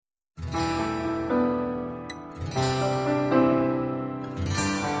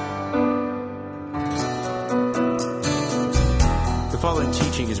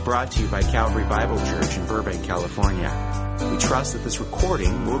teaching is brought to you by Calvary Bible Church in Burbank, California. We trust that this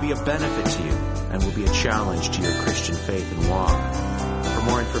recording will be a benefit to you and will be a challenge to your Christian faith and walk. For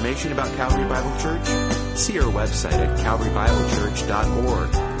more information about Calvary Bible Church, see our website at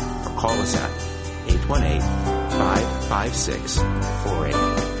calvarybiblechurch.org or call us at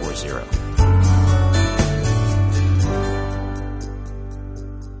 818-556-4840.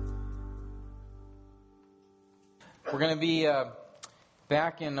 We're going to be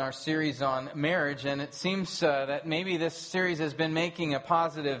back in our series on marriage, and it seems that maybe this series has been making a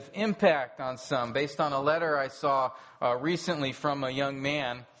positive impact on some. Based on a letter I saw recently from a young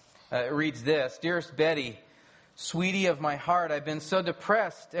man, it reads this: "Dearest Betty, sweetie of my heart, I've been so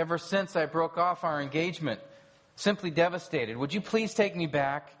depressed ever since I broke off our engagement. Simply devastated. Would you please take me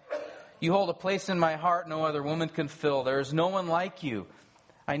back? You hold a place in my heart no other woman can fill. There is no one like you.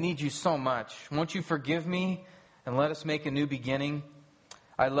 I need you so much. Won't you forgive me and let us make a new beginning?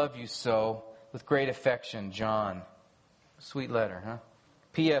 I love you so. With great affection, John." Sweet letter, huh?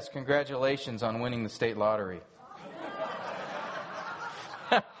 P.S. Congratulations on winning the state lottery.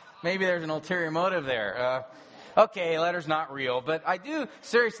 Maybe there's an ulterior motive there. Okay, letter's not real, but I do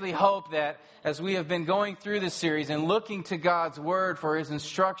seriously hope that as we have been going through this series and looking to God's Word for His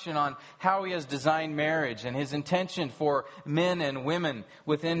instruction on how He has designed marriage and His intention for men and women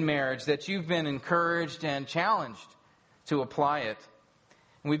within marriage, that you've been encouraged and challenged to apply it.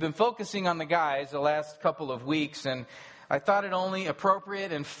 And we've been focusing on the guys the last couple of weeks, and I thought it only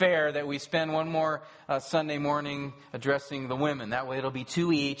appropriate and fair that we spend one more Sunday morning addressing the women. That way it'll be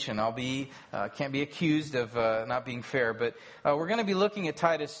two each, and can't be accused of not being fair. But we're going to be looking at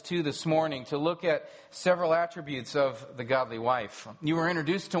Titus 2 this morning to look at several attributes of the godly wife. You were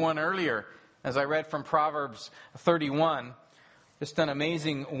introduced to one earlier as I read from Proverbs 31. Just an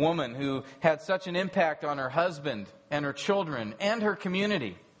amazing woman who had such an impact on her husband and her children and her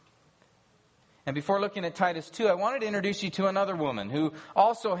community. And before looking at Titus 2, I wanted to introduce you to another woman who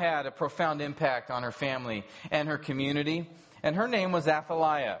also had a profound impact on her family and her community. And her name was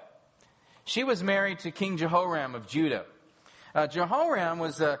Athaliah. She was married to King Jehoram of Judah. Jehoram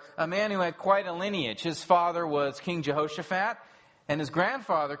was a man who had quite a lineage. His father was King Jehoshaphat, and his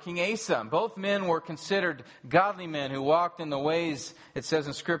grandfather, King Asa. Both men were considered godly men who walked in the ways, it says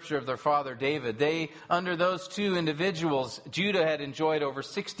in Scripture, of their father David. Under those two individuals, Judah had enjoyed over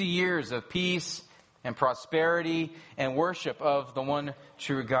 60 years of peace and prosperity and worship of the one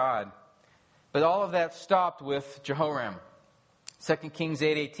true God. But all of that stopped with Jehoram. 2 Kings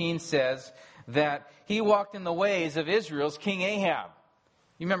 8:18 says that he walked in the ways of Israel's King Ahab.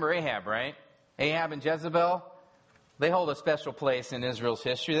 You remember Ahab, right? Ahab and Jezebel. They hold a special place in Israel's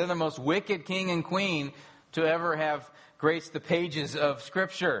history. They're the most wicked king and queen to ever have graced the pages of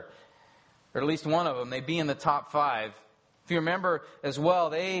Scripture. Or at least one of them. They'd be in the top 5. If you remember as well,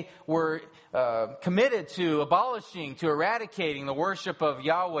 they were committed to eradicating the worship of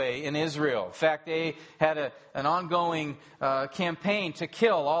Yahweh in Israel. In fact, they had an ongoing campaign to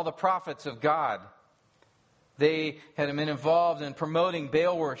kill all the prophets of God. They had been involved in promoting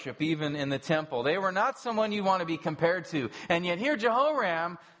Baal worship even in the temple. They were not someone you want to be compared to. And yet here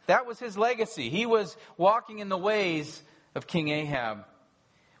Jehoram, that was his legacy. He was walking in the ways of King Ahab.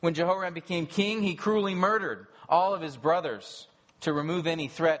 When Jehoram became king, he cruelly murdered all of his brothers to remove any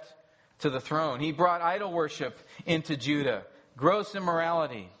threat to the throne. He brought idol worship into Judah, gross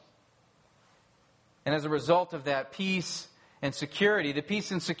immorality. And as a result of that, peace and security, the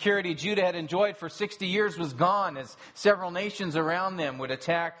peace and security Judah had enjoyed for 60 years was gone as several nations around them would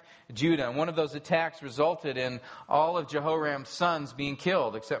attack Judah. And one of those attacks resulted in all of Jehoram's sons being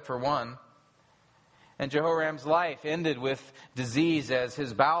killed, except for one. And Jehoram's life ended with disease as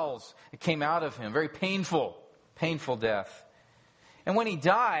his bowels came out of him. Very painful death. And when he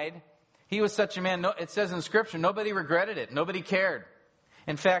died, he was such a man, it says in Scripture, nobody regretted it. Nobody cared.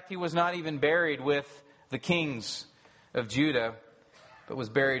 In fact, he was not even buried with the kings of Judah, but was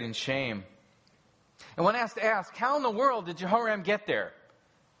buried in shame. And one has to ask, how in the world did Jehoram get there?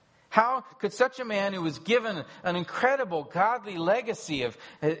 How could such a man who was given an incredible godly legacy of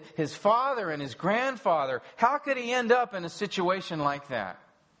his father and his grandfather, how could he end up in a situation like that?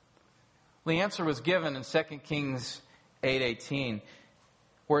 Well, the answer was given in 2 Kings 8:18,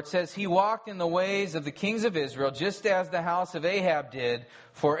 where it says, "He walked in the ways of the kings of Israel, just as the house of Ahab did,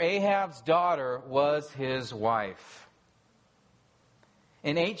 for Ahab's daughter was his wife."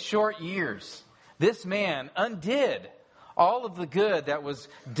 In 8 short years, this man undid all of the good that was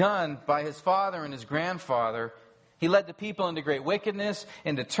done by his father and his grandfather. He led the people into great wickedness,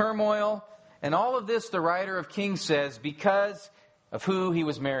 into turmoil. And all of this, the writer of Kings says, because of who he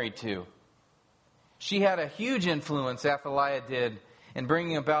was married to. She had a huge influence, Athaliah did, and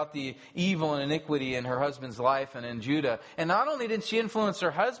bringing about the evil and iniquity in her husband's life and in Judah. And not only did she influence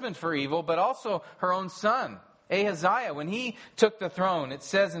her husband for evil, but also her own son, Ahaziah. When he took the throne, it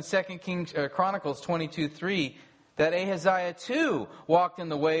says in 2 Chronicles 22:3 that Ahaziah too walked in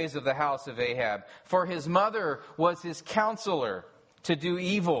the ways of the house of Ahab, for his mother was his counselor to do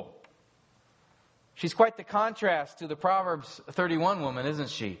evil. She's quite the contrast to the Proverbs 31 woman, isn't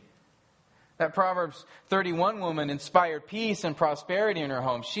she? That Proverbs 31 woman inspired peace and prosperity in her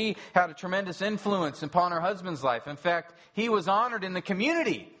home. She had a tremendous influence upon her husband's life. In fact, he was honored in the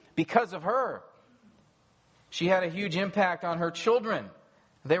community because of her. She had a huge impact on her children.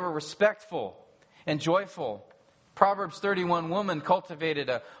 They were respectful and joyful. Proverbs 31 woman cultivated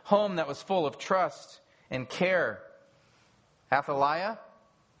a home that was full of trust and care. Athaliah,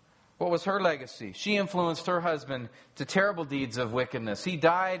 what was her legacy? She influenced her husband to terrible deeds of wickedness. He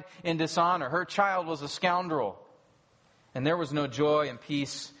died in dishonor. Her child was a scoundrel. And there was no joy and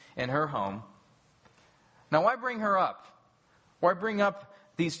peace in her home. Now, why bring her up? Why bring up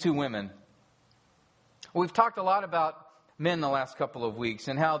these two women? We've talked a lot about men the last couple of weeks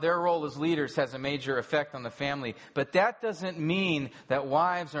and how their role as leaders has a major effect on the family. But that doesn't mean that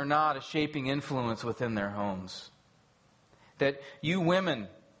wives are not a shaping influence within their homes. That you women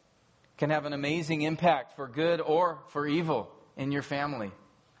can have an amazing impact for good or for evil in your family.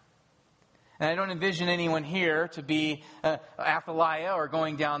 And I don't envision anyone here to be Athaliah or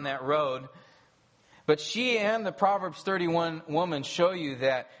going down that road. But she and the Proverbs 31 woman show you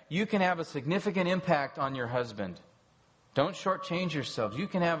that you can have a significant impact on your husband. Don't shortchange yourselves. You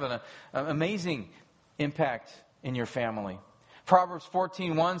can have an amazing impact in your family. Proverbs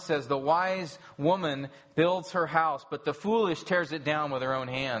 14:1 says, "The wise woman builds her house, but the foolish tears it down with her own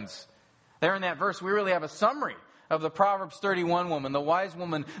hands." There in that verse, we really have a summary of the Proverbs 31 woman, the wise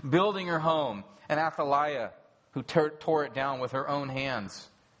woman building her home, and Athaliah, who tore it down with her own hands.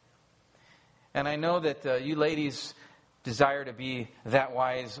 And I know that you ladies desire to be that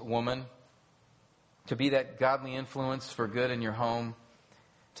wise woman, to be that godly influence for good in your home,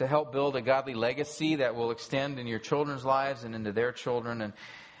 to help build a godly legacy that will extend in your children's lives and into their children. And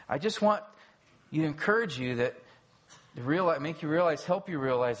I just want you to encourage you that help you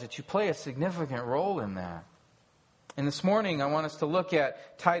realize that you play a significant role in that. And this morning, I want us to look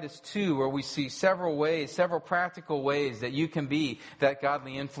at Titus 2, where we see several practical ways that you can be that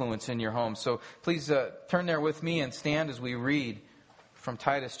godly influence in your home. So please turn there with me and stand as we read from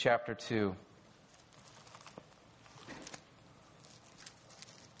Titus chapter 2.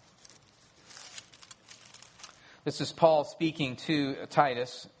 This is Paul speaking to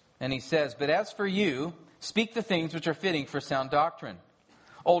Titus, and he says, "But as for you, speak the things which are fitting for sound doctrine.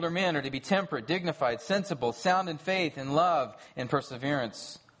 Older men are to be temperate, dignified, sensible, sound in faith, in love, and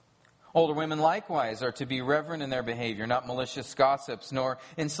perseverance. Older women likewise are to be reverent in their behavior, not malicious gossips, nor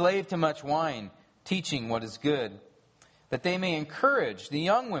enslaved to much wine, teaching what is good, that they may encourage the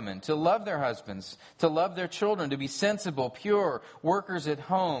young women to love their husbands, to love their children, to be sensible, pure, workers at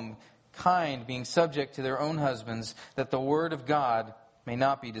home, kind, being subject to their own husbands, that the word of God may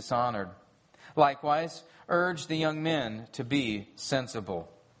not be dishonored. Likewise, urge the young men to be sensible."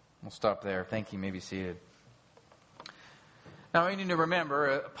 We'll stop there. Thank you. You may be seated. Now, we need to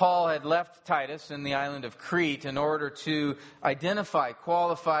remember, Paul had left Titus in the island of Crete in order to identify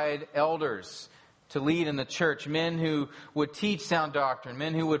qualified elders to lead in the church, men who would teach sound doctrine,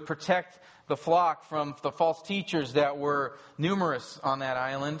 men who would protect the flock from the false teachers that were numerous on that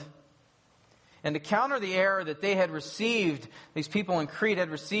island. And to counter the error that they had received, these people in Crete had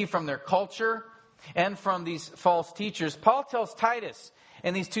received from their culture and from these false teachers, Paul tells Titus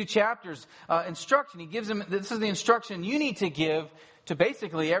in these 2 chapters instruction. He gives him, this is the instruction you need to give to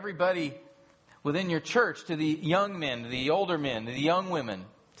basically everybody within your church, to the young men, to the older men, to the young women,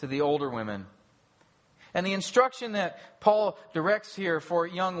 to the older women. And the instruction that Paul directs here for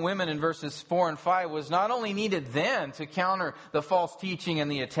young women in verses 4 and 5 was not only needed then to counter the false teaching and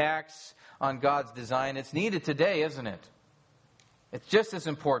the attacks on God's design, it's needed today, isn't it? It's just as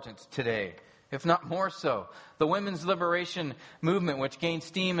important today, if not more so. The women's liberation movement, which gained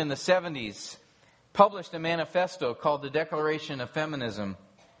steam in the 70s, published a manifesto called the Declaration of Feminism.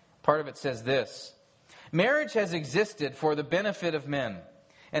 Part of it says this: "Marriage has existed for the benefit of men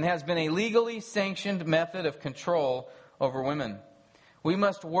and has been a legally sanctioned method of control over women. We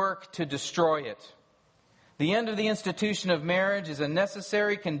must work to destroy it. The end of the institution of marriage is a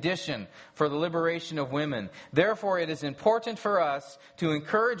necessary condition for the liberation of women. Therefore, it is important for us to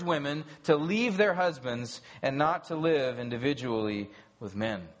encourage women to leave their husbands and not to live individually with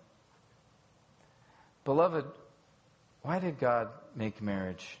men." Beloved, why did God make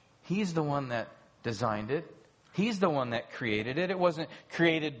marriage? He's the one that designed it. He's the one that created it. It wasn't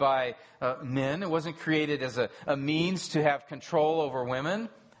created by men. It wasn't created as a means to have control over women,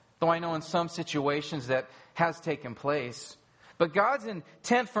 though I know in some situations that has taken place. But God's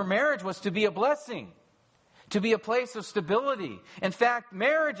intent for marriage was to be a blessing, to be a place of stability. In fact,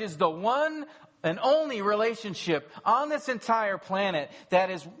 marriage is the one and only relationship on this entire planet that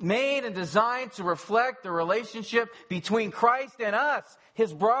is made and designed to reflect the relationship between Christ and us,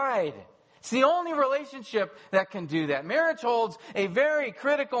 His bride. It's the only relationship that can do that. Marriage holds a very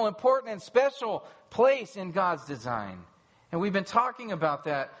critical, important, and special place in God's design. And we've been talking about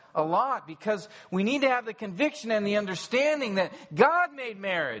that a lot because we need to have the conviction and the understanding that God made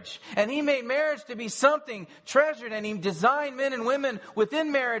marriage. And He made marriage to be something treasured. And He designed men and women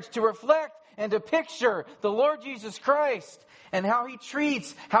within marriage to reflect and to picture the Lord Jesus Christ and how He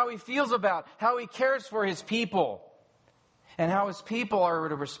treats, how He feels about, how He cares for His people. And how His people are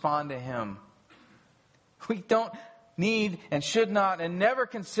to respond to Him. We don't need and should not and never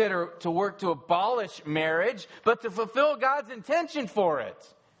consider to work to abolish marriage, but to fulfill God's intention for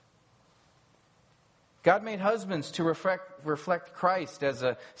it. God made husbands to reflect Christ as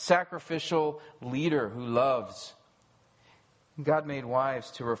a sacrificial leader who loves. God made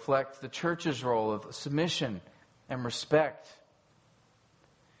wives to reflect the church's role of submission and respect.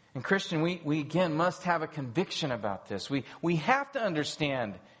 And Christian, we again must have a conviction about this. We have to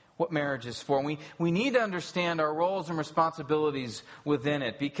understand what marriage is for. We need to understand our roles and responsibilities within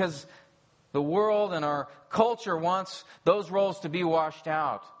it because the world and our culture wants those roles to be washed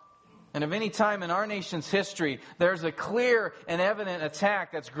out. And of any time in our nation's history, there's a clear and evident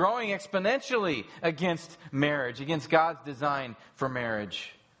attack that's growing exponentially against marriage, against God's design for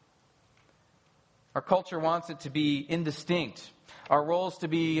marriage. Our culture wants it to be indistinct. Our roles to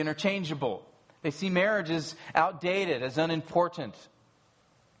be interchangeable. They see marriage as outdated, as unimportant.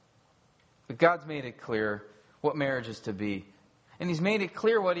 But God's made it clear what marriage is to be. And He's made it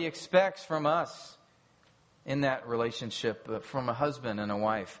clear what He expects from us in that relationship, from a husband and a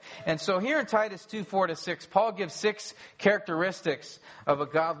wife. And so here in Titus 2:4-6, Paul gives 6 characteristics of a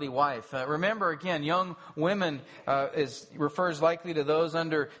godly wife. Remember, again, young women refers likely to those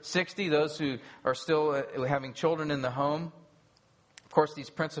under 60, those who are still having children in the home. Of course, these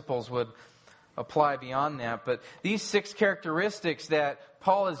principles would apply beyond that, but these 6 characteristics that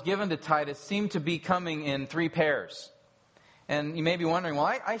Paul has given to Titus seem to be coming in 3 pairs. And you may be wondering,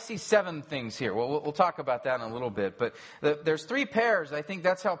 well, I see 7 things here. Well, we'll talk about that in a little bit. But there's 3 pairs. I think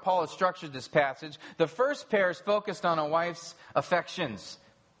that's how Paul has structured this passage. The first pair is focused on a wife's affections.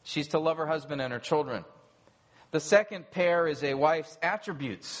 She's to love her husband and her children. The second pair is a wife's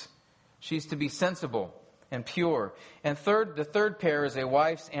attributes. She's to be sensible and pure. And the third pair is a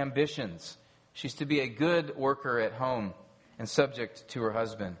wife's ambitions. She's to be a good worker at home and subject to her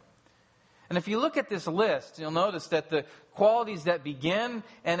husband. And if you look at this list, you'll notice that the qualities that begin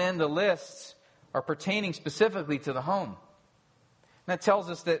and end the lists are pertaining specifically to the home. And that tells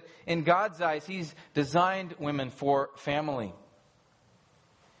us that in God's eyes, He's designed women for family.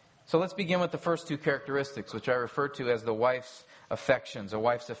 So let's begin with the first 2 characteristics, which I refer to as the wife's affections, a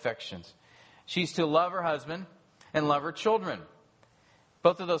wife's affections. She's to love her husband and love her children.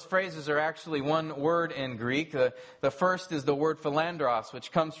 Both of those phrases are actually one word in Greek. The first is the word philandros,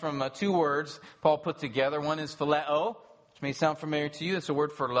 which comes from 2 words Paul put together. One is phileo, which may sound familiar to you. It's a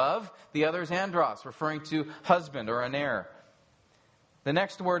word for love. The other is andros, referring to husband or an heir. The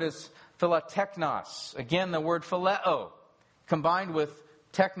next word is philoteknos. Again, the word phileo, combined with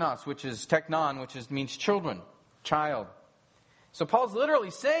teknos, which is teknon, which means children, child. So Paul's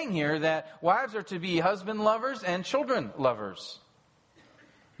literally saying here that wives are to be husband lovers and children lovers.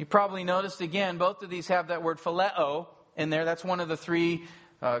 You probably noticed again, both of these have that word phileo in there. That's one of the 3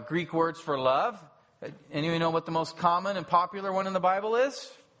 Greek words for love. Anyone know what the most common and popular one in the Bible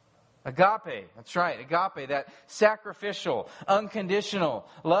is? Agape. That's right, agape. That sacrificial, unconditional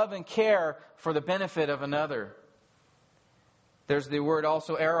love and care for the benefit of another. There's the word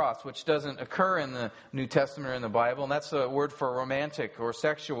also eros, which doesn't occur in the New Testament or in the Bible. And that's a word for romantic or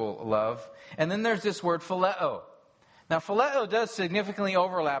sexual love. And then there's this word phileo. Now, phileo does significantly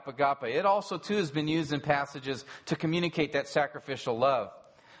overlap agape. It also, too, has been used in passages to communicate that sacrificial love.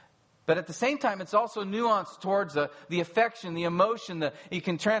 But at the same time, it's also nuanced towards the affection, the emotion. You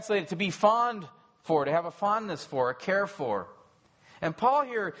can translate it to be fond for, to have a fondness for, a care for. And Paul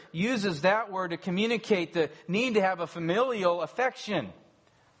here uses that word to communicate the need to have a familial affection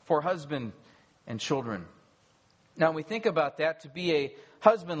for husband and children. Now, when we think about that, to be a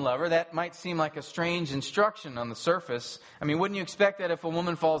husband lover, that might seem like a strange instruction on the surface. I mean, wouldn't you expect that if a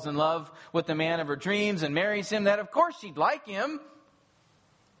woman falls in love with the man of her dreams and marries him, that of course she'd like him?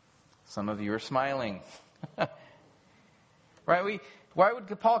 Some of you are smiling. Right? Why would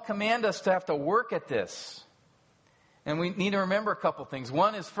Paul command us to have to work at this? And we need to remember a couple things.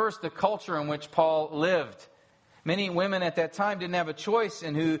 One is first the culture in which Paul lived. Many women at that time didn't have a choice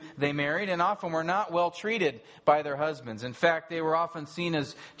in who they married and often were not well treated by their husbands. In fact, they were often seen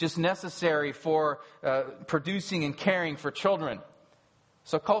as just necessary for producing and caring for children.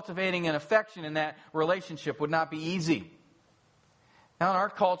 So cultivating an affection in that relationship would not be easy. Now in our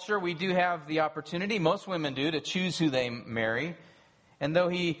culture, we do have the opportunity, most women do, to choose who they marry. And though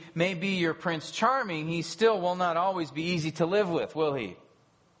he may be your Prince Charming, he still will not always be easy to live with, will he?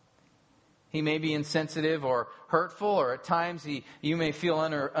 He may be insensitive or hurtful, or at times you may feel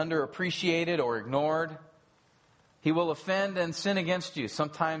underappreciated or ignored. He will offend and sin against you,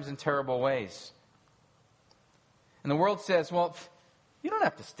 sometimes in terrible ways. And the world says, well, you don't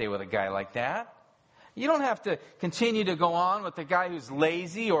have to stay with a guy like that. You don't have to continue to go on with a guy who's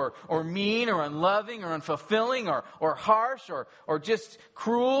lazy or mean or unloving or unfulfilling or harsh or just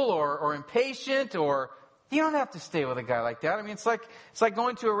cruel or impatient or... You don't have to stay with a guy like that. I mean, it's like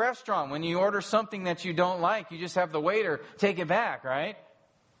going to a restaurant. When you order something that you don't like, you just have the waiter take it back, right?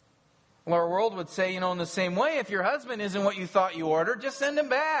 Well, our world would say, in the same way, if your husband isn't what you thought you ordered, just send him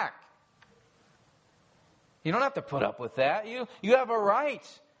back. You don't have to put up with that. You have a right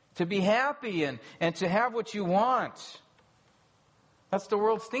to be happy and to have what you want. That's the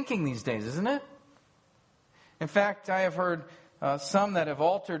world's thinking these days, isn't it? In fact, I have heard some that have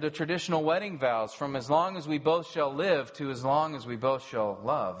altered the traditional wedding vows from as long as we both shall live to as long as we both shall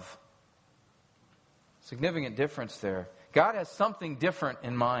love. Significant difference there. God has something different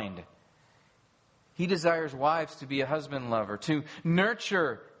in mind. He desires wives to be a husband lover, to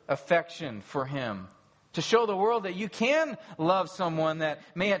nurture affection for Him, to show the world that you can love someone that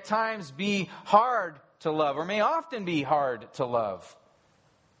may at times be hard to love or may often be hard to love.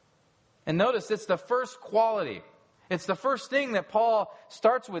 And notice it's the first quality. It's the first thing that Paul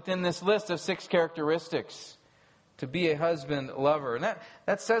starts with in this list of 6 characteristics. To be a husband lover. And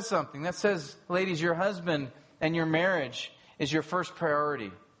that says something. That says, ladies, your husband and your marriage is your first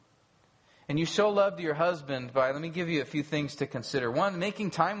priority. And you show love to your husband by, let me give you a few things to consider. One,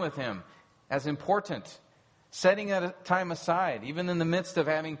 making time with him as important. Setting that time aside, even in the midst of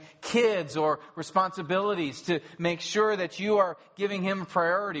having kids or responsibilities, to make sure that you are giving him a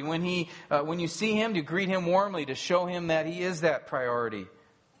priority. When you see him, to greet him warmly, to show him that he is that priority.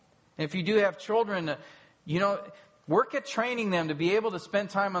 And if you do have children, work at training them to be able to spend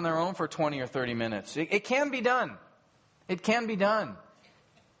time on their own for 20 or 30 minutes. It can be done. It can be done.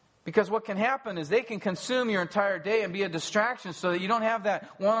 Because what can happen is they can consume your entire day and be a distraction so that you don't have that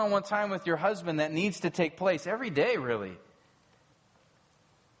one-on-one time with your husband that needs to take place every day, really.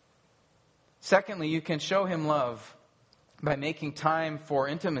 Secondly, you can show him love by making time for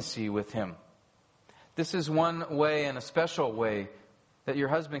intimacy with him. This is one way, and a special way, that your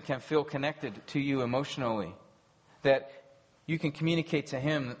husband can feel connected to you emotionally. That you can communicate to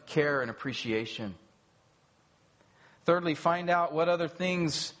him care and appreciation. Thirdly, find out what other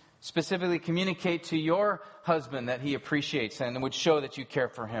things specifically communicate to your husband that he appreciates and would show that you care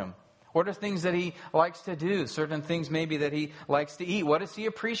for him. What are things that he likes to do? Certain things maybe that he likes to eat. What does he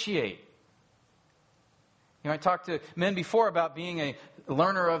appreciate? I talked to men before about being a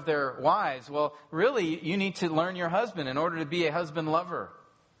learner of their wives. Well, really, you need to learn your husband in order to be a husband lover.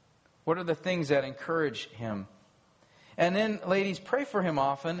 What are the things that encourage him? And then, ladies, pray for him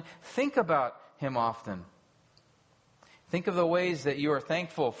often. Think about him often. Think of the ways that you are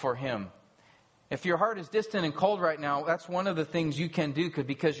thankful for him. If your heart is distant and cold right now, that's one of the things you can do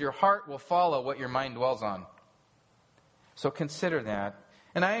because your heart will follow what your mind dwells on. So consider that.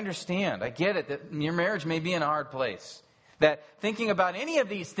 And I understand, I get it, that your marriage may be in a hard place. That thinking about any of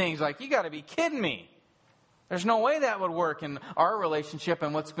these things, like, you got to be kidding me. There's no way that would work in our relationship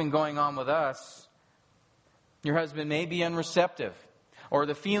and what's been going on with us. Your husband may be unreceptive, or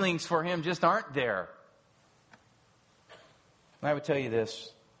the feelings for him just aren't there. And I would tell you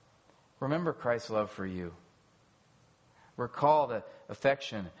this. Remember Christ's love for you. Recall the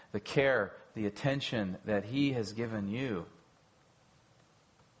affection, the care, the attention that he has given you.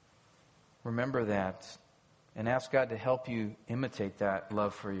 Remember that and ask God to help you imitate that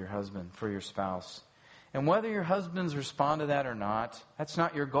love for your husband, for your spouse. And whether your husbands respond to that or not, that's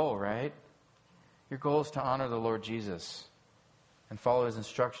not your goal, right? Your goal is to honor the Lord Jesus and follow his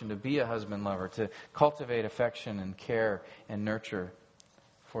instruction to be a husband lover, to cultivate affection and care and nurture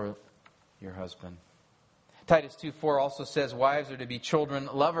for your husband. Titus 2:4 also says wives are to be children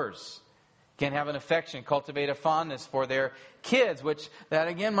lovers, can have an affection, cultivate a fondness for their kids, which that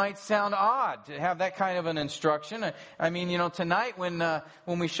again might sound odd to have that kind of an instruction. I mean, tonight when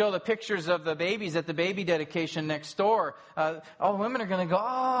we show the pictures of the babies at the baby dedication next door, all the women are going to go,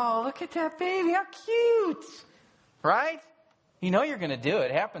 "Oh, look at that baby, how cute!" Right? You know you're going to do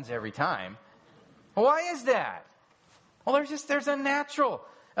it. It happens every time. Well, why is that? Well, there's a natural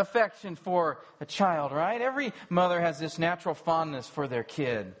affection for a child, right? Every mother has this natural fondness for their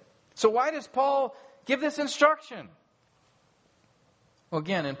kid. So why does Paul give this instruction? Well,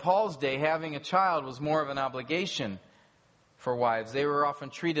 again, in Paul's day, having a child was more of an obligation for wives. They were often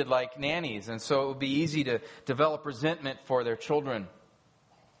treated like nannies, and so it would be easy to develop resentment for their children.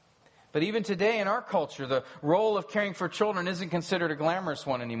 But even today in our culture, the role of caring for children isn't considered a glamorous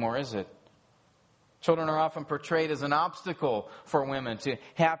one anymore, is it? Children are often portrayed as an obstacle for women to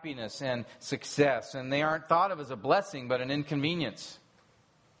happiness and success, and they aren't thought of as a blessing but an inconvenience.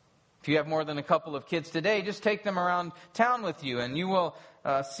 If you have more than a couple of kids today, just take them around town with you, and you will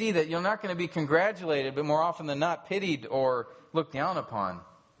see that you're not going to be congratulated, but more often than not pitied or looked down upon.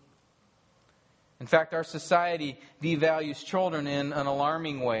 In fact, our society devalues children in an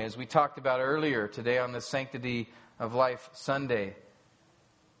alarming way, as we talked about earlier today on the Sanctity of Life Sunday.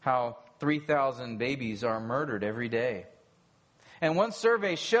 How 3,000 babies are murdered every day. And one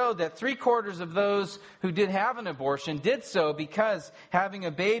survey showed that 3/4 of those who did have an abortion did so because having a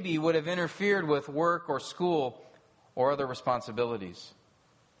baby would have interfered with work or school or other responsibilities.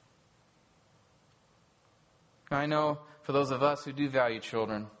 I know for those of us who do value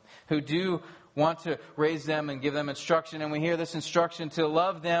children, who do want to raise them and give them instruction, and we hear this instruction to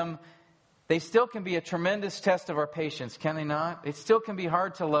love them, they still can be a tremendous test of our patience, can they not? It still can be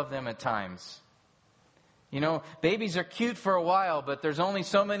hard to love them at times. Babies are cute for a while, but there's only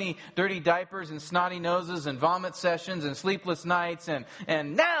so many dirty diapers and snotty noses and vomit sessions and sleepless nights and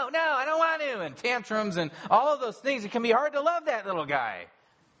no, I don't want to, and tantrums and all of those things. It can be hard to love that little guy.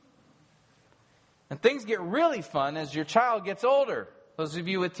 And things get really fun as your child gets older. Those of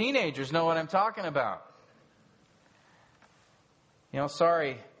you with teenagers know what I'm talking about.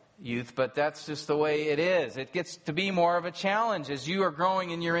 Sorry, youth, but that's just the way it is. It gets to be more of a challenge as you are growing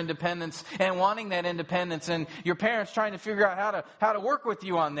in your independence and wanting that independence, and your parents trying to figure out how to work with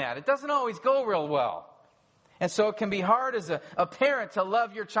you on that. It doesn't always go real well. And so it can be hard as a parent to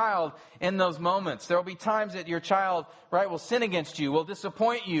love your child in those moments. There will be times that your child, will sin against you, will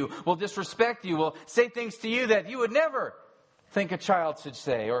disappoint you, will disrespect you, will say things to you that you would never think a child should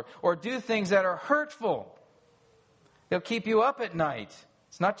say, or do things that are hurtful. They'll keep you up at night.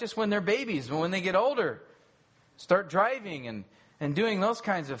 It's not just when they're babies, but when they get older. Start driving and doing those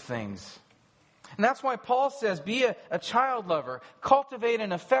kinds of things. And that's why Paul says, be a child lover. Cultivate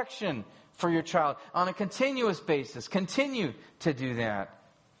an affection for your child on a continuous basis. Continue to do that.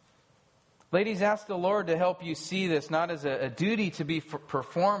 Ladies, ask the Lord to help you see this not as a duty to be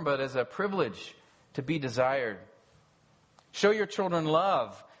performed, but as a privilege to be desired. Show your children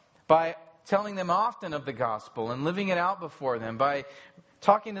love by telling them often of the gospel and living it out before them, by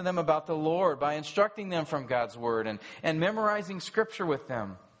talking to them about the Lord, by instructing them from God's Word and memorizing Scripture with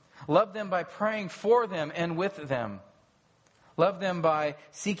them. Love them by praying for them and with them. Love them by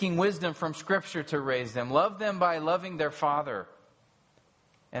seeking wisdom from Scripture to raise them. Love them by loving their father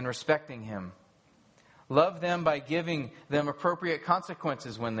and respecting him. Love them by giving them appropriate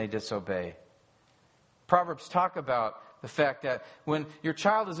consequences when they disobey. Proverbs talk about the fact that when your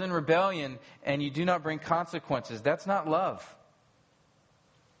child is in rebellion and you do not bring consequences, that's not love.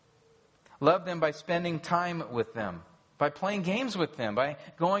 Love them by spending time with them, by playing games with them, by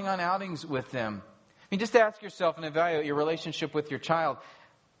going on outings with them. Just ask yourself and evaluate your relationship with your child.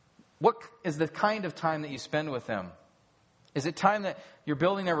 What is the kind of time that you spend with them? Is it time that you're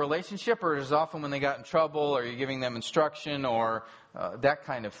building their relationship, or is it often when they got in trouble, or you're giving them instruction, or that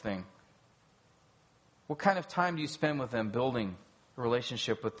kind of thing? What kind of time do you spend with them building a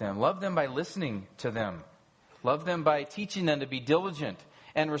relationship with them? Love them by listening to them. Love them by teaching them to be diligent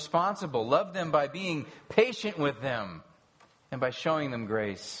and responsible. Love them by being patient with them and by showing them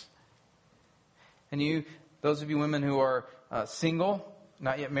grace. And you, those of you women who are single,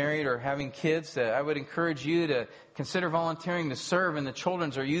 not yet married, or having kids, I would encourage you to consider volunteering to serve in the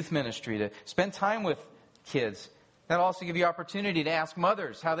children's or youth ministry, to spend time with kids. That'll also give you opportunity to ask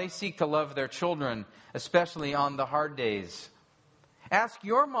mothers how they seek to love their children, especially on the hard days. Ask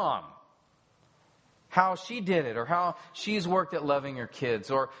your mom how she did it, or how she's worked at loving her kids.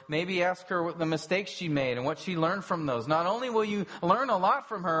 Or maybe ask her what the mistakes she made and what she learned from those. Not only will you learn a lot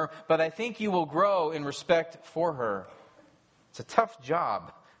from her, but I think you will grow in respect for her. It's a tough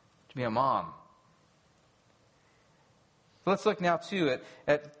job to be a mom. Let's look now, too,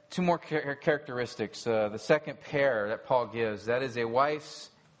 at two more characteristics. The second pair that Paul gives, that is a wife's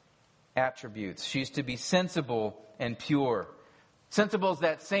attributes. She's to be sensible and pure. Sensible is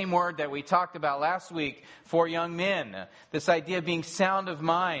that same word that we talked about last week for young men. This idea of being sound of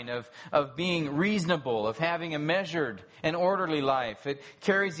mind, of being reasonable, of having a measured and orderly life. It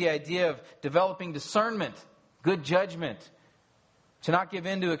carries the idea of developing discernment, good judgment, to not give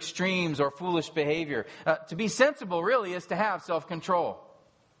in to extremes or foolish behavior. To be sensible really is to have self-control.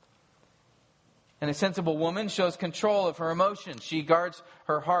 And a sensible woman shows control of her emotions. She guards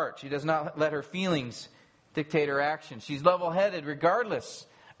her heart. She does not let her feelings dictate her actions. She's level-headed regardless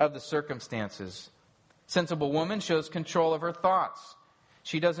of the circumstances. Sensible woman shows control of her thoughts.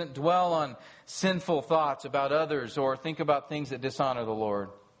 She doesn't dwell on sinful thoughts about others or think about things that dishonor the Lord.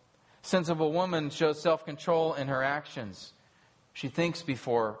 Sensible woman shows self-control in her actions. She thinks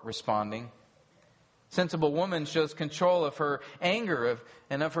before responding. Sensible woman shows control of her anger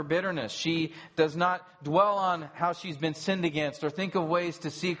and of her bitterness. She does not dwell on how she's been sinned against or think of ways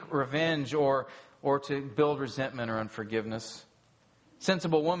to seek revenge or to build resentment or unforgiveness.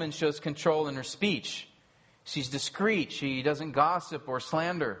 Sensible woman shows control in her speech. She's discreet. She doesn't gossip or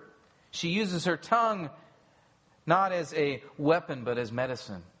slander. She uses her tongue not as a weapon but as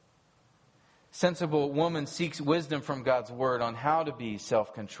medicine. Sensible woman seeks wisdom from God's word on how to be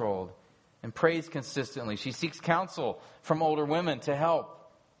self-controlled and prays consistently. She seeks counsel from older women to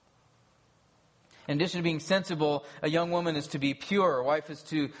help. In addition to being sensible, a young woman is to be pure. A wife is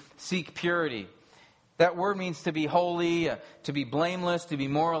to seek purity. That word means to be holy, to be blameless, to be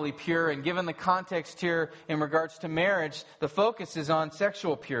morally pure. And given the context here in regards to marriage, the focus is on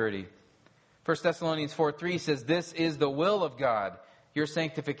sexual purity. 1 Thessalonians 4:3 says, "This is the will of God, your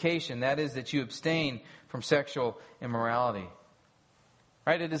sanctification, that is, that you abstain from sexual immorality."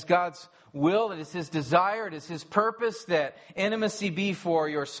 Right? It is God's will, it is His desire, it is His purpose that intimacy be for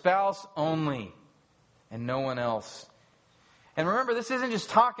your spouse only and no one else. And remember, this isn't just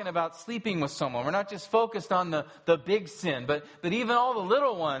talking about sleeping with someone. We're not just focused on the big sin, but even all the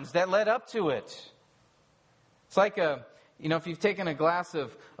little ones that led up to it. It's like if you've taken a glass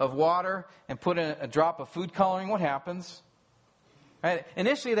of water and put in a drop of food coloring, what happens? Right?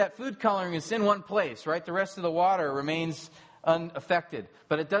 Initially, that food coloring is in one place, right? The rest of the water remains unaffected.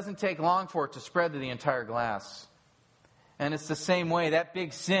 But it doesn't take long for it to spread to the entire glass. And it's the same way. That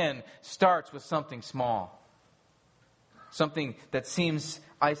big sin starts with something small. Something that seems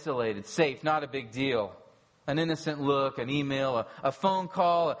isolated, safe, not a big deal. An innocent look, an email, a phone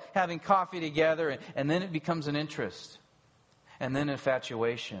call, having coffee together. And then it becomes an interest. And then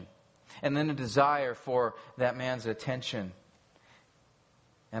infatuation. And then a desire for that man's attention.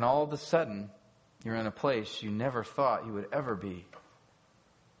 And all of a sudden, you're in a place you never thought you would ever be.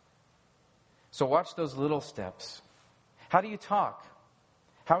 So watch those little steps. How do you talk?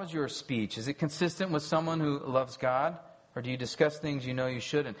 How is your speech? Is it consistent with someone who loves God? Or do you discuss things you know you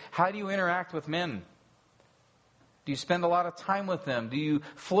shouldn't? How do you interact with men? Do you spend a lot of time with them? Do you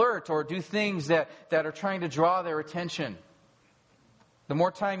flirt or do things that are trying to draw their attention? The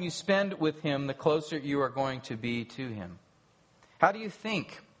more time you spend with him, the closer you are going to be to him. How do you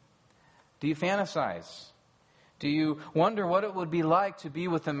think? Do you fantasize? Do you wonder what it would be like to be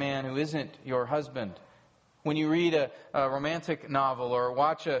with a man who isn't your husband? When you read a romantic novel or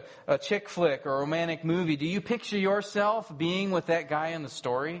watch a chick flick or a romantic movie, do you picture yourself being with that guy in the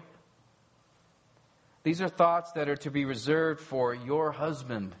story? These are thoughts that are to be reserved for your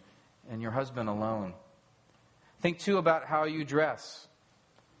husband and your husband alone. Think too about how you dress.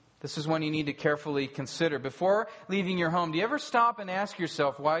 This is one you need to carefully consider. Before leaving your home, do you ever stop and ask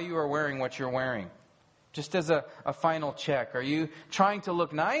yourself why you are wearing what you're wearing? Just as a final check. Are you trying to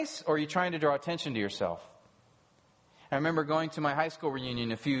look nice or are you trying to draw attention to yourself? I remember going to my high school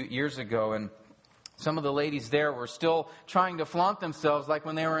reunion a few years ago, and some of the ladies there were still trying to flaunt themselves like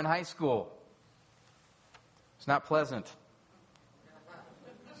when they were in high school. It's not pleasant.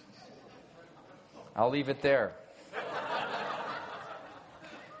 I'll leave it there.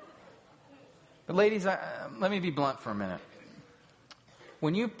 But ladies, let me be blunt for a minute.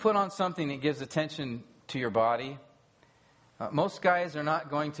 When you put on something that gives attention to your body, most guys are not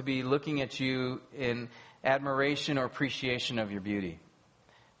going to be looking at you in admiration or appreciation of your beauty.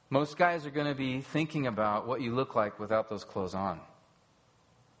 Most guys are going to be thinking about what you look like without those clothes on.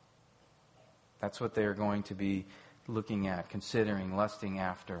 That's what they're going to be looking at, considering, lusting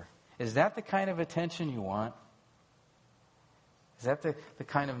after. Is that the kind of attention you want? Is that the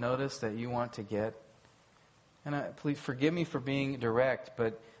kind of notice that you want to get? And please forgive me for being direct,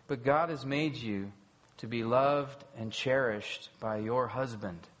 but God has made you to be loved and cherished by your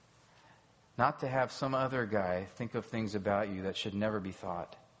husband. not to have some other guy think of things about you that should never be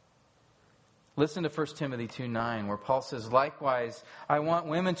thought. Listen to 1 Timothy 2:9, where Paul says, "Likewise, I want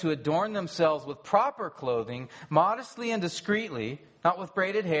women to adorn themselves with proper clothing, modestly and discreetly, not with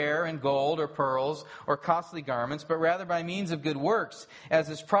braided hair and gold or pearls or costly garments, but rather by means of good works, as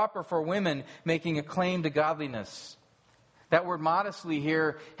is proper for women making a claim to godliness." That word modestly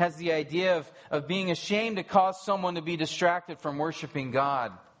here has the idea of being ashamed to cause someone to be distracted from worshiping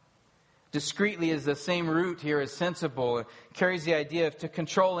God. Discreetly is the same root here as sensible. It carries the idea of to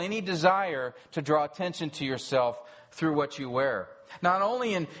control any desire to draw attention to yourself through what you wear. Not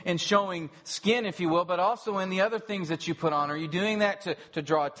only in showing skin, if you will, but also in the other things that you put on. Are you doing that to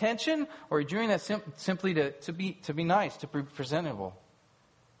draw attention, or are you doing that simply to be nice, to be presentable?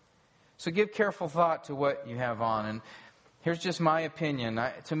 So give careful thought to what you have on. And here's just my opinion.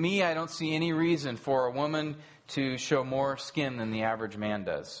 To me, I don't see any reason for a woman to show more skin than the average man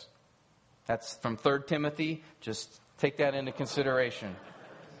does. That's from 3 Timothy. Just take that into consideration.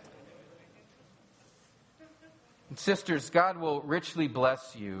 And sisters, God will richly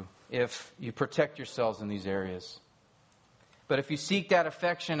bless you if you protect yourselves in these areas. But if you seek that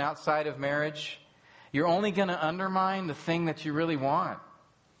affection outside of marriage, you're only going to undermine the thing that you really want.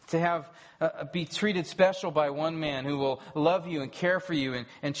 To be treated special by one man who will love you and care for you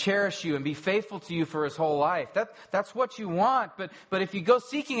and cherish you and be faithful to you for his whole life. That's what you want. But if you go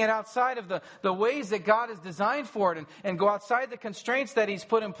seeking it outside of the ways that God has designed for it and go outside the constraints that He's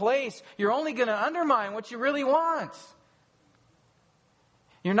put in place, you're only going to undermine what you really want.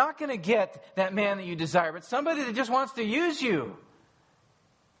 You're not going to get that man that you desire, but somebody that just wants to use you.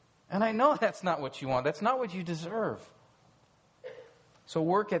 And I know that's not what you want. That's not what you deserve. So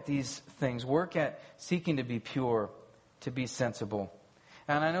work at these things. Work at seeking to be pure, to be sensible.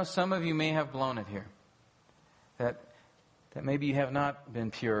 And I know some of you may have blown it here. That maybe you have not been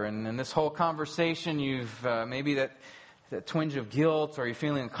pure. And in this whole conversation, you've maybe that twinge of guilt, or you're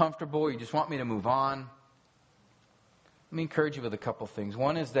feeling uncomfortable, or you just want me to move on. Let me encourage you with a couple things.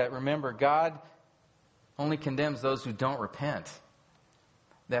 One is that, remember, God only condemns those who don't repent.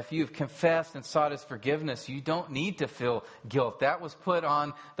 That if you've confessed and sought His forgiveness, you don't need to feel guilt. That was put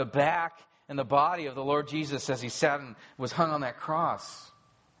on the back and the body of the Lord Jesus as He sat and was hung on that cross.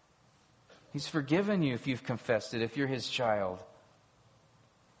 He's forgiven you if you've confessed it, if you're His child.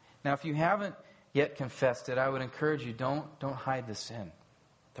 Now, if you haven't yet confessed it, I would encourage you, don't hide the sin.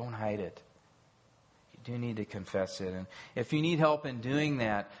 Don't hide it. You do need to confess it. And if you need help in doing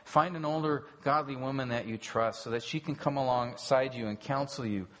that, find an older godly woman that you trust so that she can come alongside you and counsel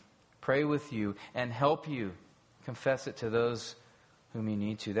you, pray with you, and help you confess it to those whom you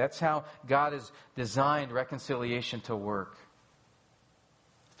need to. That's how God has designed reconciliation to work.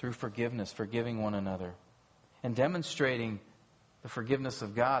 Through forgiveness, forgiving one another, and demonstrating the forgiveness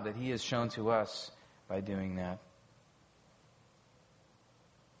of God that He has shown to us by doing that.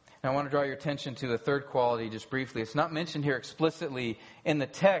 Now, I want to draw your attention to a third quality just briefly. It's not mentioned here explicitly in the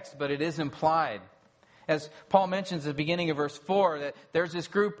text, but it is implied. As Paul mentions at the beginning of verse 4, that there's this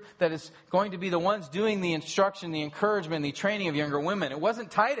group that is going to be the ones doing the instruction, the encouragement, the training of younger women. It wasn't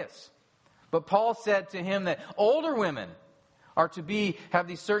Titus. But Paul said to him that older women are to have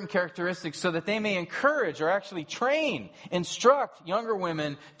these certain characteristics so that they may encourage or actually train, instruct younger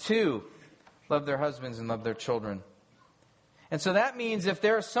women to love their husbands and love their children. And so that means if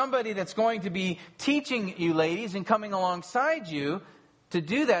there's somebody that's going to be teaching you ladies and coming alongside you to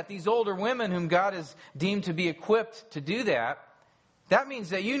do that, these older women whom God has deemed to be equipped to do that, that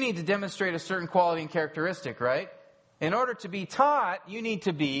means that you need to demonstrate a certain quality and characteristic, right? In order to be taught, you need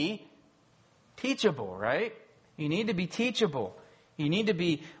to be teachable, right? You need to be teachable. You need to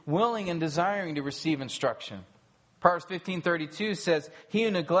be willing and desiring to receive instruction. Proverbs 15:32 says, "He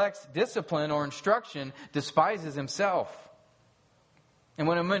who neglects discipline or instruction despises himself." And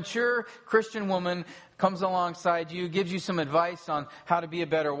when a mature Christian woman comes alongside you, gives you some advice on how to be a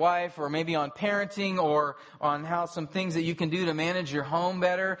better wife, or maybe on parenting, or on how some things that you can do to manage your home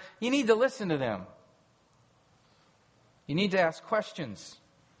better, you need to listen to them. You need to ask questions.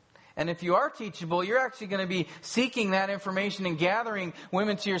 And if you are teachable, you're actually going to be seeking that information and gathering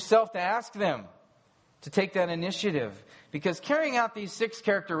women to yourself to ask them to take that initiative. Because carrying out these 6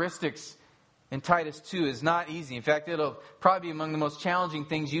 characteristics in Titus 2 is not easy. In fact, it'll probably be among the most challenging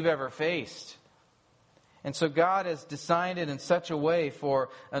things you've ever faced. And so God has designed it in such a way for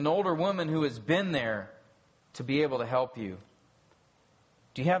an older woman who has been there to be able to help you.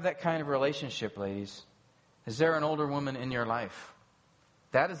 Do you have that kind of relationship, ladies? Is there an older woman in your life?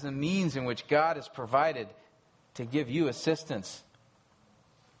 That is the means in which God has provided to give you assistance.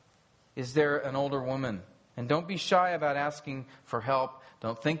 Is there an older woman And don't be shy about asking for help.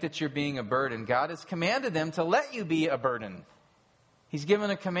 Don't think that you're being a burden. God has commanded them to let you be a burden. He's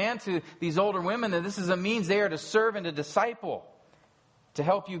given a command to these older women that this is a means they are to serve and to disciple, to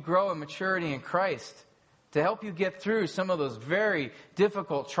help you grow in maturity in Christ, to help you get through some of those very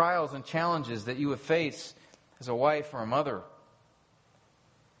difficult trials and challenges that you would face as a wife or a mother.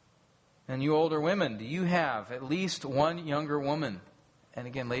 And you older women, do you have at least one younger woman? And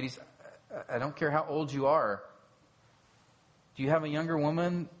again, ladies, I don't care how old you are. Do you have a younger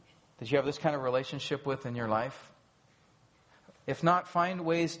woman that you have this kind of relationship with in your life? If not, find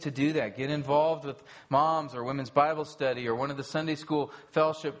ways to do that. Get involved with moms or women's Bible study or one of the Sunday school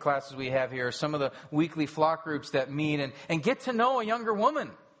fellowship classes we have here, or some of the weekly flock groups that meet, and get to know a younger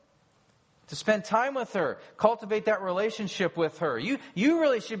woman. To spend time with her. Cultivate that relationship with her. You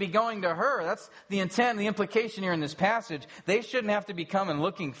really should be going to her. That's the intent and the implication here in this passage. They shouldn't have to be coming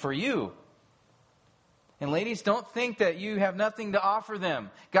looking for you. And ladies, don't think that you have nothing to offer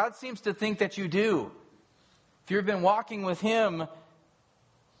them. God seems to think that you do. If you've been walking with Him,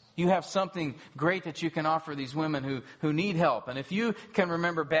 you have something great that you can offer these women who need help. And if you can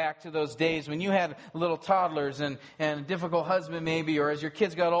remember back to those days when you had little toddlers and a difficult husband maybe, or as your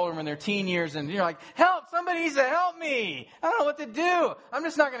kids got older in their teen years, and you're like, help, somebody needs to help me. I don't know what to do. I'm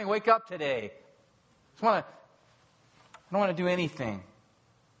just not going to wake up today. I don't want to do anything.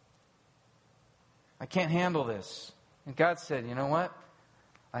 I can't handle this. And God said, you know what?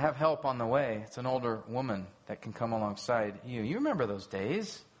 I have help on the way. It's an older woman that can come alongside you. You remember those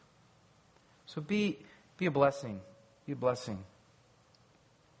days. So be a blessing. Be a blessing.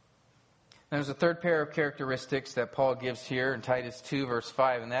 There's a third pair of characteristics that Paul gives here in Titus 2, verse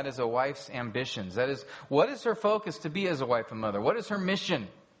 5, and that is a wife's ambitions. That is, what is her focus to be as a wife and mother? What is her mission?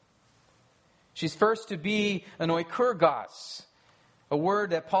 She's first to be an oikurgos, a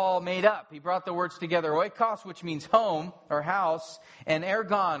word that Paul made up. He brought the words together. Oikos, which means home or house, and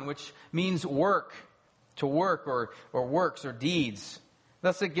ergon, which means work, to work or works or deeds.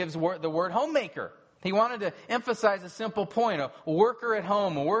 Thus it gives the word homemaker. He wanted to emphasize a simple point, a worker at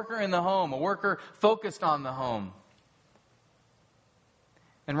home, a worker in the home, a worker focused on the home.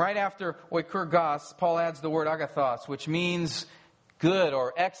 And right after oikurgos, Paul adds the word agathos, which means good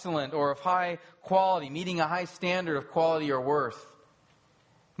or excellent or of high quality, meeting a high standard of quality or worth.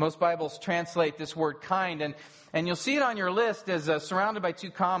 Most Bibles translate this word kind, and you'll see it on your list as surrounded by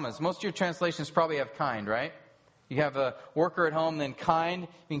 2 commas. Most of your translations probably have kind, right? You have a worker at home, then kind,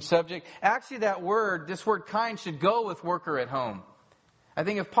 being subject. Actually, this word kind should go with worker at home. I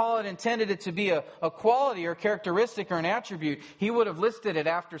think if Paul had intended it to be a quality or characteristic or an attribute, he would have listed it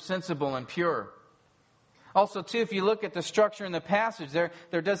after sensible and pure. Also, too, if you look at the structure in the passage,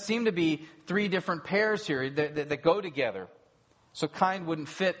 there does seem to be 3 different pairs here that go together. So kind wouldn't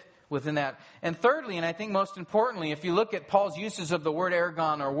fit within that. And thirdly, and I think most importantly, if you look at Paul's uses of the word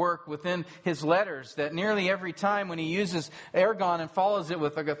ergon or work within his letters, that nearly every time when he uses ergon and follows it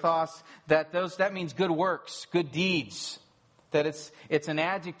with agathos, that means good works, good deeds. That it's an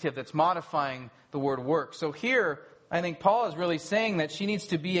adjective that's modifying the word work. So here, I think Paul is really saying that she needs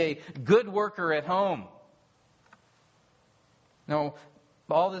to be a good worker at home. Now,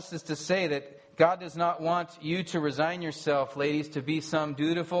 all this is to say that God does not want you to resign yourself, ladies, to be some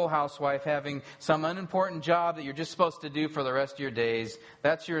dutiful housewife having some unimportant job that you're just supposed to do for the rest of your days.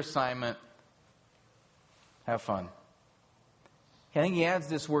 That's your assignment. Have fun. I think he adds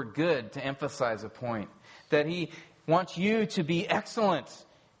this word good to emphasize a point. That he wants you to be excellent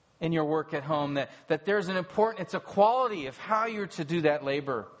in your work at home. That there's it's a quality of how you're to do that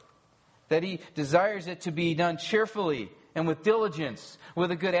labor. That he desires it to be done cheerfully and with diligence,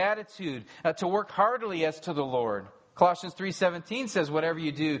 with a good attitude, to work heartily as to the Lord. Colossians 3:17 says, whatever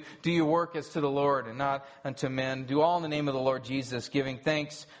you do your work as to the Lord and not unto men. Do all in the name of the Lord Jesus, giving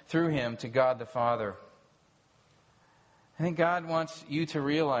thanks through Him to God the Father. I think God wants you to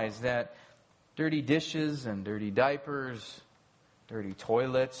realize that dirty dishes and dirty diapers, dirty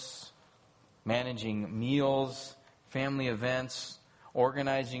toilets, managing meals, family events,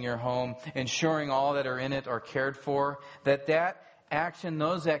 organizing your home, ensuring all that are in it are cared for, that action,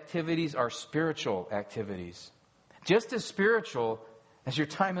 those activities are spiritual activities. Just as spiritual as your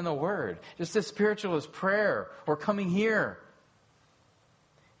time in the Word. Just as spiritual as prayer or coming here.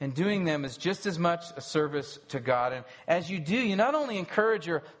 And doing them is just as much a service to God. And as you do, you not only encourage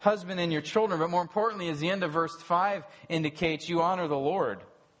your husband and your children, but more importantly, as the end of verse 5 indicates, you honor the Lord.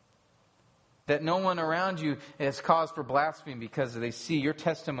 That no one around you has cause for blasphemy because they see your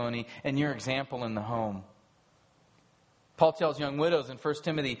testimony and your example in the home. Paul tells young widows in 1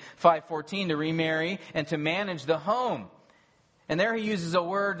 Timothy 5:14 to remarry and to manage the home. And there he uses a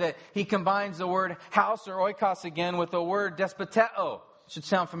word that he combines the word house or oikos again with the word despoteo. Should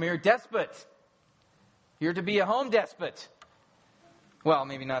sound familiar. Despot. You're to be a home despot. Well,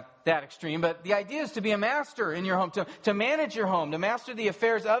 maybe not that extreme, but the idea is to be a master in your home, to manage your home, to master the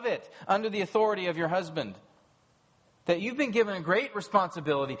affairs of it under the authority of your husband. That you've been given a great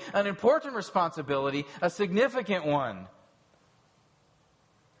responsibility, an important responsibility, a significant one.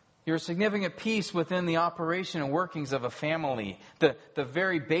 You're a significant piece within the operation and workings of a family, the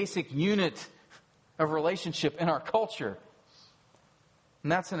very basic unit of relationship in our culture.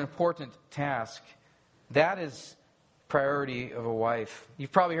 And that's an important task. That is priority of a wife.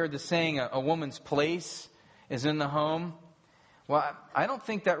 You've probably heard the saying, a woman's place is in the home. Well, I don't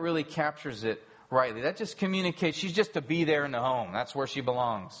think that really captures it rightly. That just communicates she's just to be there in the home. That's where she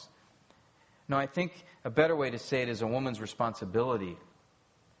belongs. No, I think a better way to say it is a woman's responsibility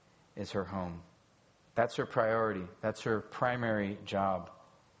is her home. That's her priority. That's her primary job.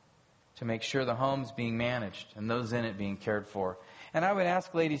 To make sure the home's being managed and those in it being cared for. And I would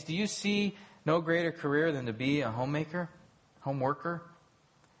ask, ladies, do you see no greater career than to be a homemaker, home worker?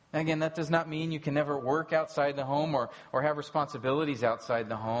 And again, that does not mean you can never work outside the home or have responsibilities outside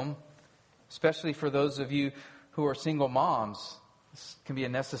the home. Especially for those of you who are single moms, this can be a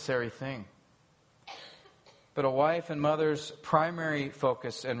necessary thing. But a wife and mother's primary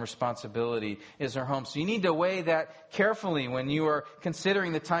focus and responsibility is her home. So you need to weigh that carefully when you are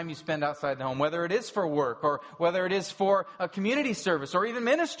considering the time you spend outside the home, whether it is for work or whether it is for a community service or even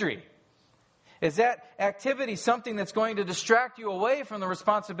ministry. Is that activity something that's going to distract you away from the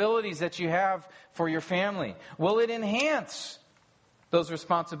responsibilities that you have for your family? Will it enhance those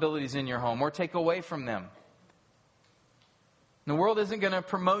responsibilities in your home or take away from them? The world isn't going to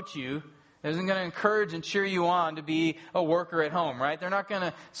promote you. It isn't going to encourage and cheer you on to be a worker at home, right? They're not going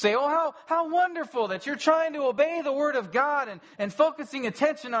to say, oh, how wonderful that you're trying to obey the Word of God and focusing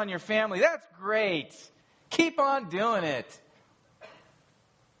attention on your family. That's great. Keep on doing it.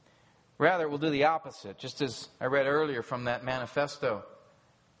 Rather, we'll do the opposite, just as I read earlier from that manifesto.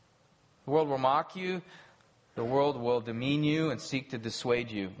 The world will mock you. The world will demean you and seek to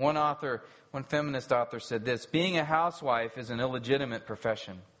dissuade you. One feminist author said this: being a housewife is an illegitimate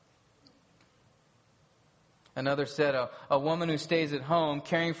profession. Another said, a woman who stays at home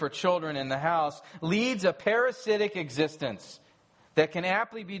caring for children in the house leads a parasitic existence that can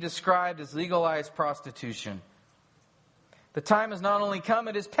aptly be described as legalized prostitution. The time has not only come,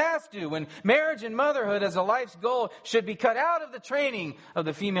 it is past due when marriage and motherhood as a life's goal should be cut out of the training of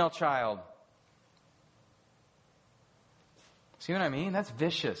the female child. See what I mean? That's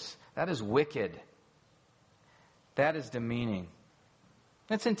vicious. That is wicked. That is demeaning.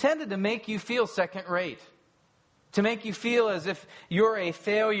 It's intended to make you feel second rate. To make you feel as if you're a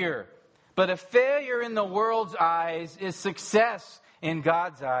failure. But a failure in the world's eyes is success in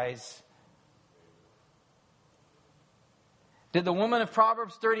God's eyes. Did the woman of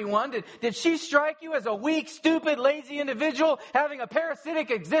Proverbs 31, did she strike you as a weak, stupid, lazy individual having a parasitic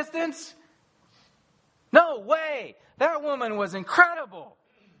existence? No way. That woman was incredible.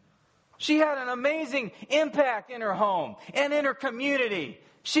 She had an amazing impact in her home and in her community.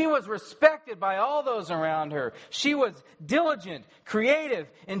 She was respected by all those around her. She was diligent, creative,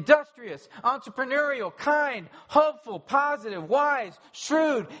 industrious, entrepreneurial, kind, hopeful, positive, wise,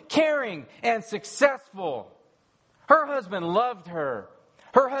 shrewd, caring, and successful. Her husband loved her.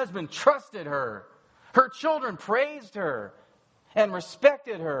 Her husband trusted her. Her children praised her and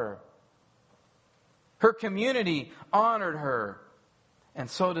respected her. Her community honored her, and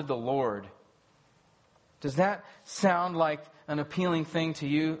so did the Lord. Does that sound like an appealing thing to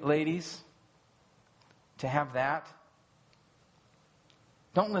you, ladies? To have that?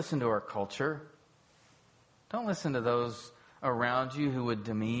 Don't listen to our culture. Don't listen to those around you who would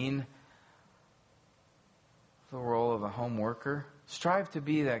demean the role of a home worker. Strive to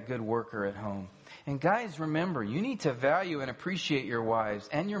be that good worker at home. And guys, remember, you need to value and appreciate your wives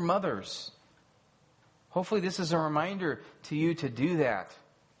and your mothers. Hopefully this is a reminder to you to do that.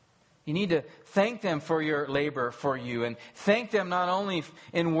 You need to thank them for your labor for you, and thank them not only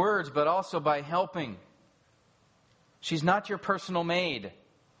in words but also by helping. She's not your personal maid.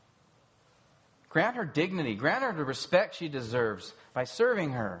 Grant her dignity. Grant her the respect she deserves by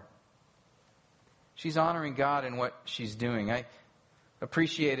serving her. She's honoring God in what she's doing. I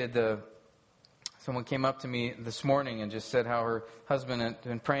appreciated someone came up to me this morning and just said how her husband had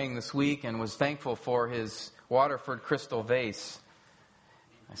been praying this week and was thankful for his Waterford crystal vase.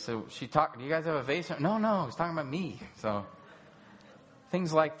 I said, do you guys have a vase? No, he's talking about me. So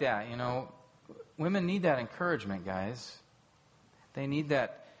things like that, women need that encouragement, guys. They need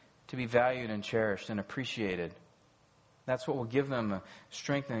that to be valued and cherished and appreciated. That's what will give them the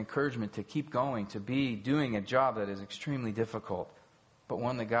strength and encouragement to keep going, to be doing a job that is extremely difficult, but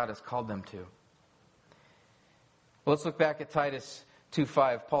one that God has called them to. Well, let's look back at Titus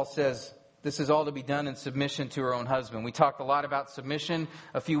 2:5. Paul says, this is all to be done in submission to her own husband. We talked a lot about submission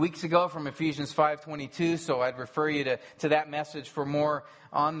a few weeks ago from Ephesians 5:22, so I'd refer you to that message for more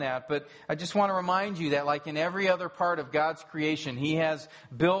on that. But I just want to remind you that like in every other part of God's creation, He has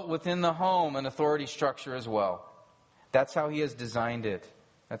built within the home an authority structure as well. That's how He has designed it.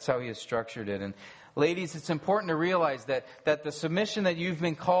 That's how He has structured it. And ladies, it's important to realize that the submission that you've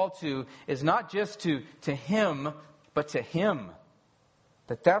been called to is not just to Him, but to Him.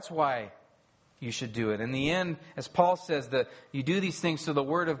 That's why you should do it. In the end, as Paul says, that you do these things so the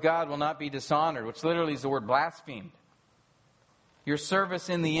word of God will not be dishonored, which literally is the word blasphemed. Your service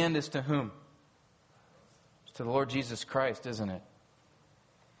in the end is to whom? It's to the Lord Jesus Christ, isn't it?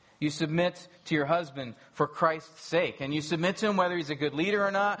 You submit to your husband for Christ's sake. And you submit to him whether he's a good leader or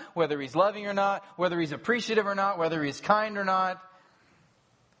not, whether he's loving or not, whether he's appreciative or not, whether he's kind or not.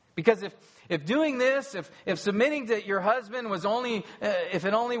 Because if doing this, if submitting to your husband was only, if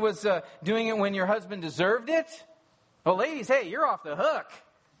it only was doing it when your husband deserved it, well, ladies, hey, you're off the hook.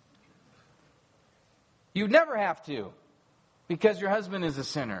 You'd never have to, because your husband is a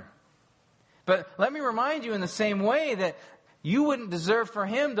sinner. But let me remind you in the same way that you wouldn't deserve for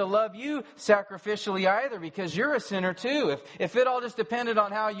him to love you sacrificially either, because you're a sinner too. If it all just depended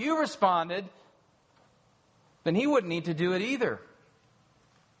on how you responded, then he wouldn't need to do it either.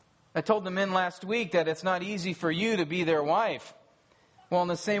 I told the men last week that it's not easy for you to be their wife. Well, in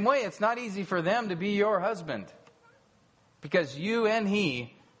the same way, it's not easy for them to be your husband. Because you and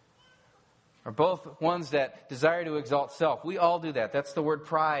he are both ones that desire to exalt self. We all do that. That's the word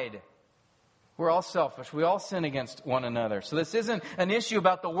pride. We're all selfish. We all sin against one another. So this isn't an issue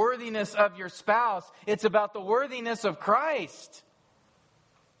about the worthiness of your spouse. It's about the worthiness of Christ.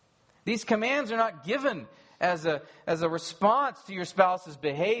 These commands are not given as a response to your spouse's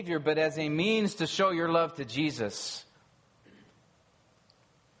behavior, but as a means to show your love to Jesus.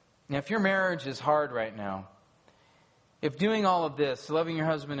 Now, if your marriage is hard right now, if doing all of this, loving your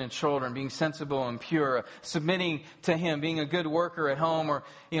husband and children, being sensible and pure, submitting to him, being a good worker at home, or,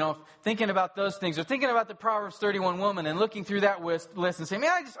 thinking about those things, or thinking about the Proverbs 31 woman and looking through that list and saying,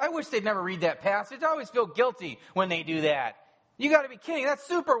 man, I wish they'd never read that passage. I always feel guilty when they do that. You got to be kidding. That's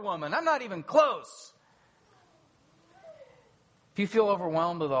Superwoman. I'm not even close. If you feel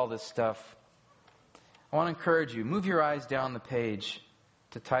overwhelmed with all this stuff, I want to encourage you, move your eyes down the page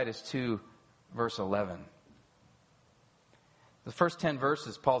to Titus 2, verse 11. The first 10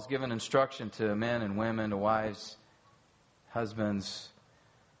 verses, Paul's given instruction to men and women, to wives, husbands,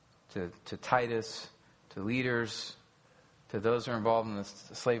 to Titus, to leaders, to those who are involved in the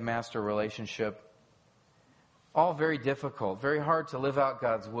slave-master relationship. All very difficult, very hard to live out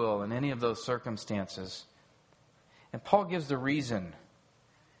God's will in any of those circumstances. And Paul gives the reason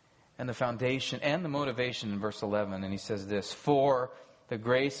and the foundation and the motivation in verse 11. And he says this, "For the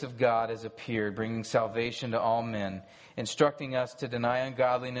grace of God has appeared, bringing salvation to all men, instructing us to deny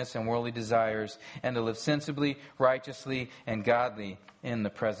ungodliness and worldly desires, and to live sensibly, righteously, and godly in the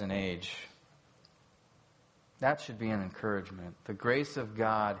present age." That should be an encouragement. The grace of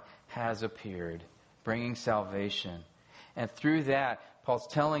God has appeared, bringing salvation. And through that, Paul's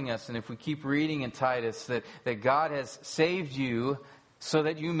telling us, and if we keep reading in Titus, that God has saved you so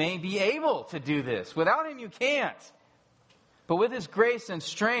that you may be able to do this. Without Him, you can't. But with His grace and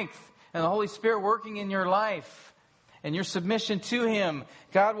strength and the Holy Spirit working in your life and your submission to Him,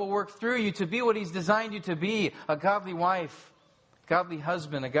 God will work through you to be what He's designed you to be, a godly wife, godly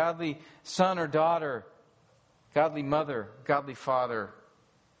husband, a godly son or daughter, godly mother, godly father.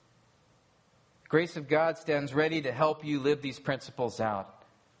 Grace of God stands ready to help you live these principles out.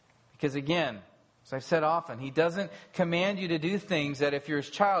 Because again, as I've said often, He doesn't command you to do things that if you're His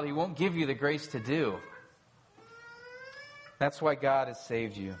child, He won't give you the grace to do. That's why God has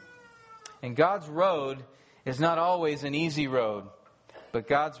saved you. And God's road is not always an easy road, but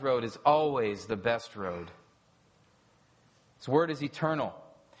God's road is always the best road. His word is eternal.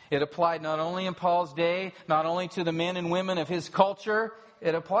 It applied not only in Paul's day, not only to the men and women of his culture,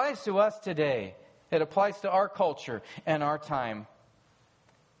 it applies to us today. It applies to our culture and our time.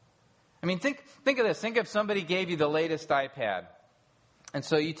 I mean, think of this. Think if somebody gave you the latest iPad. And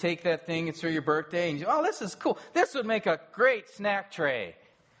so you take that thing, it's for your birthday, and you go, oh, this is cool. This would make a great snack tray.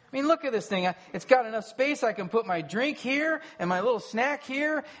 I mean, look at this thing. It's got enough space. I can put my drink here and my little snack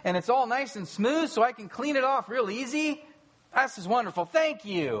here, and it's all nice and smooth so I can clean it off real easy. This is wonderful. Thank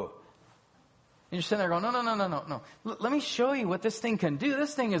you. And you're sitting there going, no. Let me show you what this thing can do.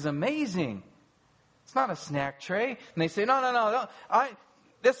 This thing is amazing. It's not a snack tray. And they say, no.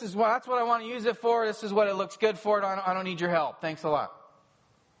 That's what I want to use it for. This is what it looks good for. I don't need your help. Thanks a lot.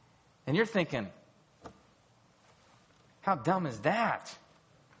 And you're thinking, how dumb is that?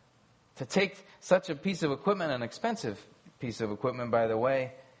 To take such a piece of equipment, an expensive piece of equipment, by the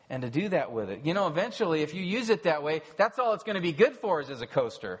way, and to do that with it. Eventually, if you use it that way, that's all it's going to be good for is as a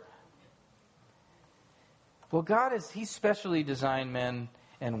coaster. Well, He's specially designed men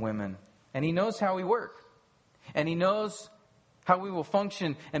and women. And He knows how we work. And He knows how we will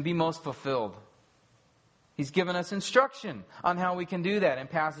function and be most fulfilled. He's given us instruction on how we can do that in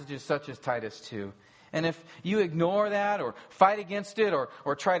passages such as Titus 2. And if you ignore that or fight against it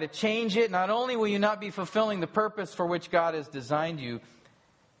or try to change it, not only will you not be fulfilling the purpose for which God has designed you,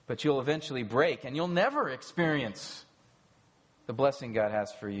 but you'll eventually break and you'll never experience the blessing God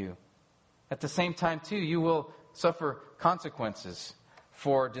has for you. At the same time, too, you will suffer consequences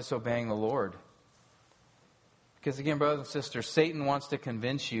for disobeying the Lord. Because again, brothers and sisters, Satan wants to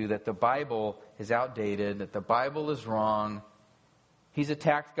convince you that the Bible is outdated, that the Bible is wrong. He's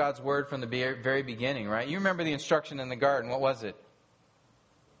attacked God's Word from the very beginning, right? You remember the instruction in the garden. What was it?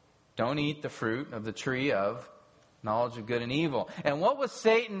 Don't eat the fruit of the tree of knowledge of good and evil. And what was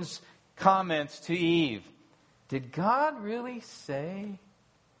Satan's comments to Eve? Did God really say?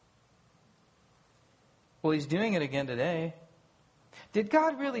 Well, he's doing it again today. Did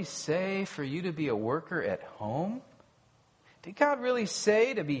God really say for you to be a worker at home? Did God really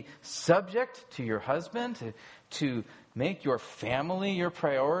say to be subject to your husband, to make your family your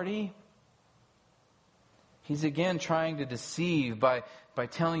priority? He's again trying to deceive by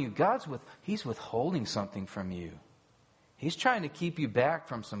telling you He's withholding something from you. He's trying to keep you back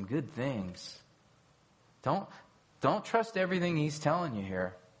from some good things. Don't trust everything he's telling you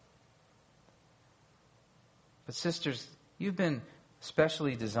here. But sisters, you've been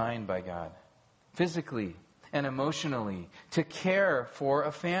specially designed by God, physically and emotionally, to care for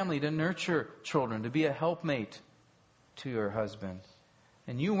a family, to nurture children, to be a helpmate to your husband.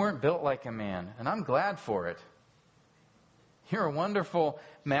 And you weren't built like a man, and I'm glad for it. You're a wonderful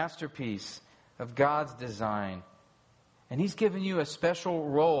masterpiece of God's design. And He's given you a special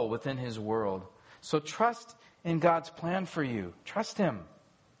role within His world. So trust in God's plan for you. Trust Him.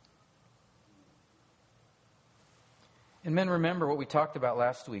 And men, remember what we talked about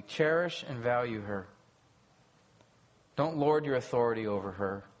last week. Cherish and value her. Don't lord your authority over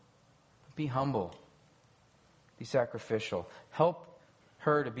her. Be humble. Be sacrificial. Help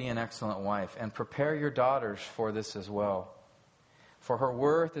her to be an excellent wife. And prepare your daughters for this as well. For her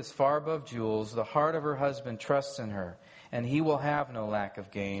worth is far above jewels. The heart of her husband trusts in her, and he will have no lack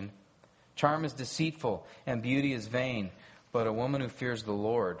of gain. Charm is deceitful, and beauty is vain. But a woman who fears the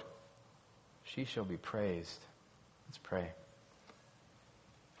Lord, she shall be praised. Let's pray.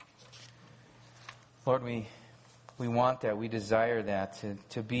 Lord, we want that. We desire that,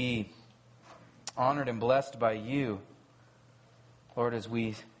 to be honored and blessed by You. Lord, as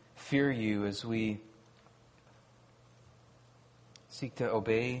we fear You, as we seek to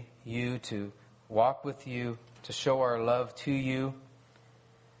obey You, to walk with You, to show our love to You,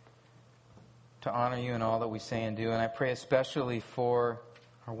 to honor You in all that we say and do. And I pray especially for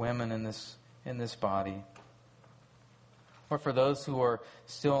our women in this body. Or for those who are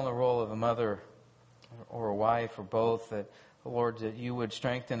still in the role of a mother or a wife or both, that, Lord, that You would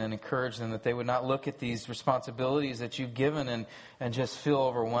strengthen and encourage them, that they would not look at these responsibilities that You've given and just feel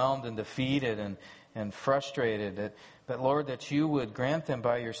overwhelmed and defeated and frustrated. But Lord, that You would grant them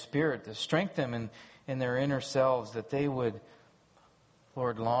by Your Spirit to strengthen them in their inner selves, that they would,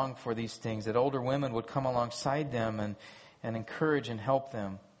 Lord, long for these things, that older women would come alongside them and encourage and help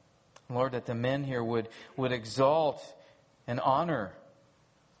them. Lord, that the men here would exalt and honor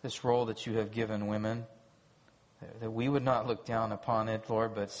this role that You have given women. That we would not look down upon it,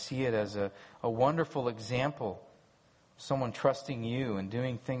 Lord, but see it as a wonderful example. Someone trusting You and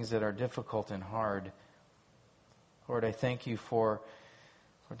doing things that are difficult and hard. Lord, I thank You for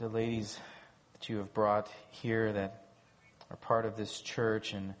the ladies that You have brought here that are part of this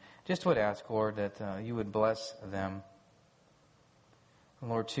church. And just would ask, Lord, that You would bless them. And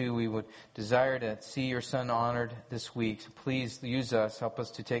Lord, too, we would desire to see Your Son honored this week. So please use us. Help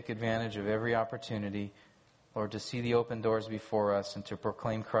us to take advantage of every opportunity, Lord, to see the open doors before us and to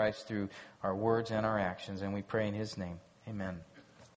proclaim Christ through our words and our actions. And we pray in His name. Amen.